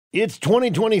It's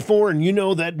 2024, and you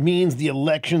know that means the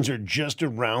elections are just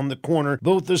around the corner,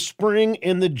 both the spring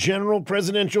and the general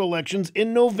presidential elections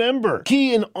in November.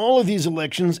 Key in all of these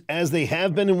elections, as they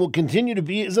have been and will continue to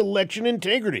be, is election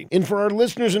integrity. And for our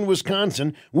listeners in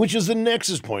Wisconsin, which is the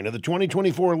nexus point of the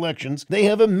 2024 elections, they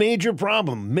have a major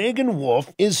problem. Megan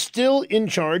Wolf is still in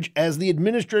charge as the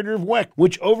administrator of WEC,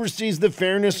 which oversees the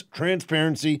fairness,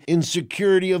 transparency, and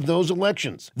security of those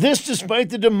elections. This despite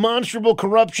the demonstrable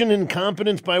corruption and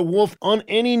incompetence by Wolf on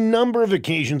any number of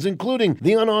occasions, including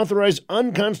the unauthorized,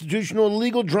 unconstitutional,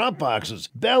 illegal drop boxes,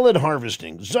 ballot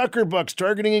harvesting, Zuckerbucks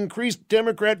targeting increased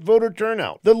Democrat voter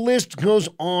turnout. The list goes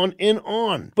on and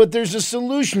on. But there's a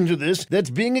solution to this that's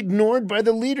being ignored by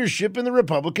the leadership in the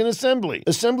Republican Assembly.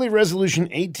 Assembly Resolution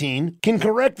 18 can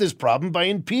correct this problem by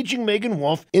impeaching Megan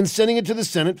Wolf and sending it to the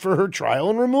Senate for her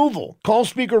trial and removal. Call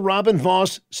Speaker Robin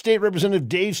Voss, State Representative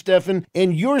Dave Steffen,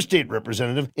 and your state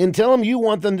representative and tell them you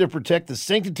want them to protect the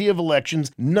sanctity of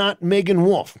elections, not Megan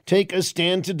Wolf. Take a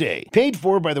stand today. Paid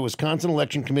for by the Wisconsin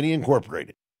Election Committee,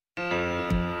 Incorporated.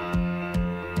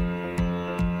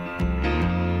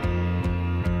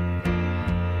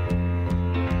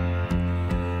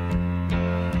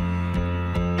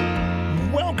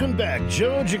 Welcome back.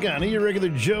 Joe Giganni, your regular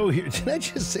Joe here. Did I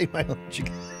just say my own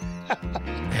Giganni?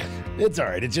 It's all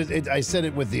right. I said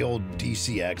it with the old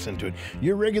DC accent to it.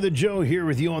 Your regular Joe here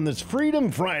with you on this Freedom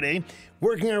Friday,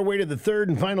 working our way to the third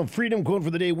and final freedom quote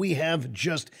for the day. We have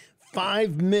just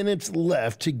 5 minutes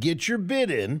left to get your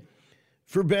bid in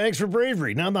for Bags for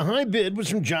Bravery. Now, the high bid was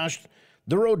from Josh,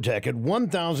 the road tech, at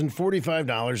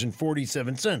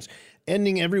 $1,045.47,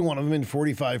 ending every one of them in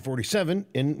 45.47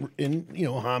 in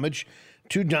homage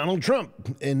to Donald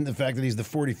Trump and the fact that he's the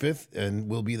 45th and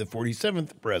will be the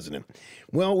 47th president.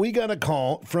 Well, we got a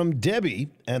call from Debbie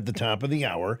at the top of the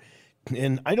hour,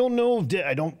 and I don't know if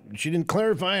she didn't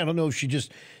clarify. I don't know if she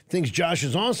just thinks Josh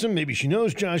is awesome. Maybe she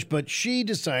knows Josh, but she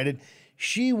decided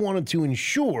she wanted to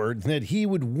ensure that he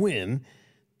would win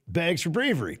Bags for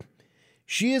Bravery.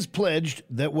 She has pledged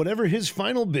that whatever his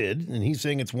final bid, and he's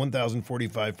saying it's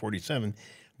 $1,045.47,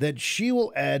 that she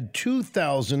will add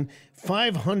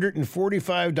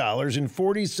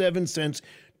 $2,545.47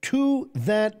 to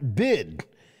that bid,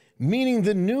 meaning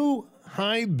the new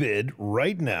high bid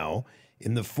right now,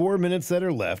 in the 4 minutes that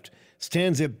are left,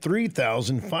 stands at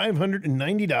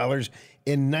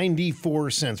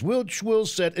 $3,590.94, which will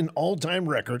set an all-time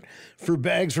record for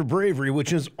Bags for Bravery,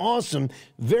 which is awesome.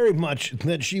 Very much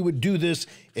that she would do this,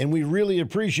 and we really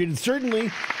appreciate it.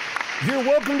 Certainly, you're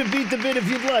welcome to beat the bid if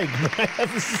you'd like, but I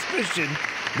have a suspicion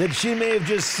that she may have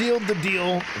just sealed the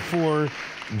deal for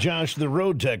Josh the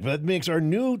Road Tech. But that makes our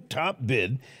new top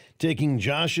bid, taking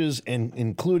Josh's and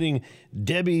including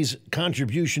Debbie's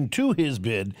contribution to his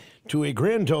bid, to a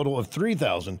grand total of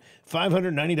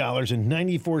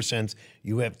 $3,590.94.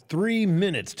 You have 3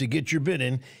 minutes to get your bid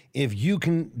in if you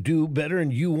can do better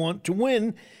and you want to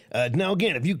win. Now,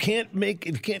 again, if you can't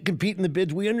compete in the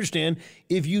bids, we understand.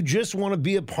 If you just want to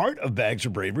be a part of Bags for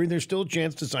Bravery, there's still a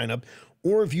chance to sign up.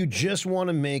 Or if you just want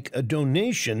to make a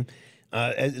donation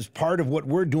as part of what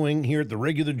we're doing here at the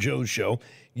Regular Joe Show,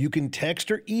 you can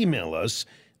text or email us.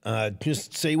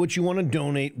 Just say what you want to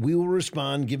donate. We will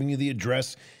respond, giving you the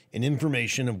address and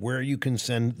information of where you can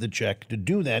send the check to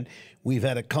do that. We've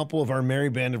had a couple of our merry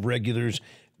band of regulars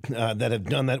that have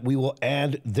done that. We will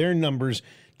add their numbers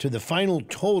to the final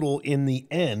total in the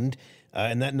end,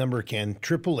 and that number can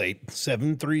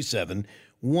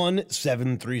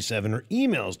 888-737-1737 or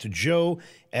emails to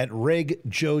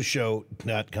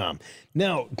joe@regjoeshow.com.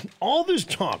 Now, all this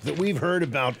talk that we've heard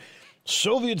about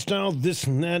Soviet style this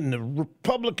and that, and the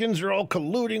Republicans are all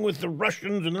colluding with the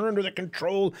Russians and they're under the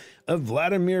control of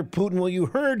Vladimir Putin. Well, you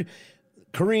heard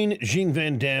Karine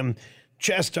Jean-Van Damme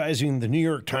chastising the New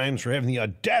York Times for having the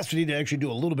audacity to actually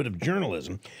do a little bit of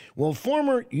journalism. Well,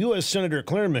 former U.S. Senator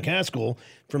Claire McCaskill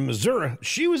from Missouri,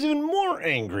 she was even more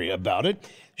angry about it.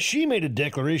 She made a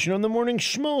declaration on the Morning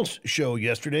Schmaltz show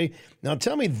yesterday. Now,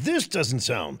 tell me this doesn't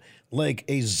sound like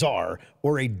a czar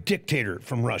or a dictator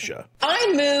from Russia.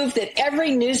 I move that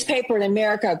every newspaper in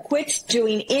America quits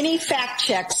doing any fact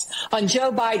checks on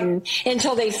Joe Biden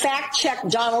until they fact check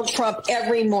Donald Trump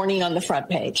every morning on the front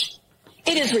page.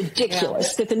 It is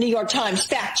ridiculous that the New York Times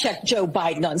fact-checked Joe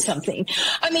Biden on something.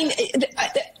 I mean,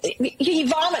 he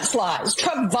vomits lies.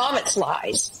 Trump vomits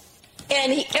lies.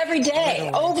 And every day,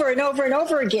 over and over and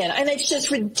over again. And it's just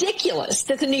ridiculous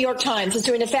that the New York Times is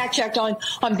doing a fact-check on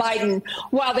Biden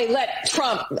while they let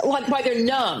Trump, while they're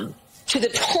numb to the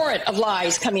torrent of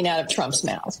lies coming out of Trump's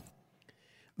mouth.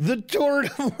 The tour.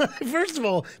 First of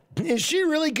all, is she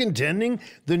really contending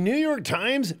the New York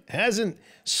Times hasn't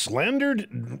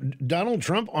slandered Donald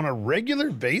Trump on a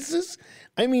regular basis?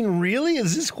 I mean, really?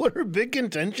 Is this what her big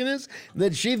contention is?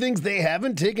 That she thinks they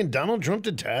haven't taken Donald Trump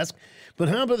to task? But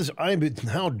how about this?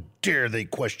 How dare they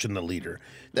question the leader?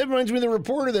 That reminds me of the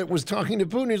reporter that was talking to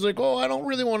Putin. He's like, oh, I don't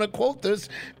really want to quote this.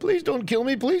 Please don't kill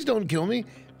me. Please don't kill me.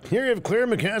 Here you have Claire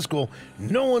McCaskill.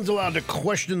 No one's allowed to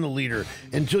question the leader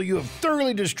until you have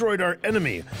thoroughly destroyed our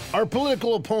enemy, our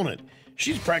political opponent.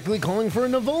 She's practically calling for a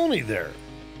Navalny there.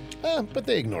 But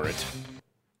they ignore it.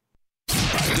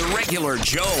 The Regular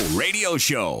Joe Radio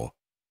Show.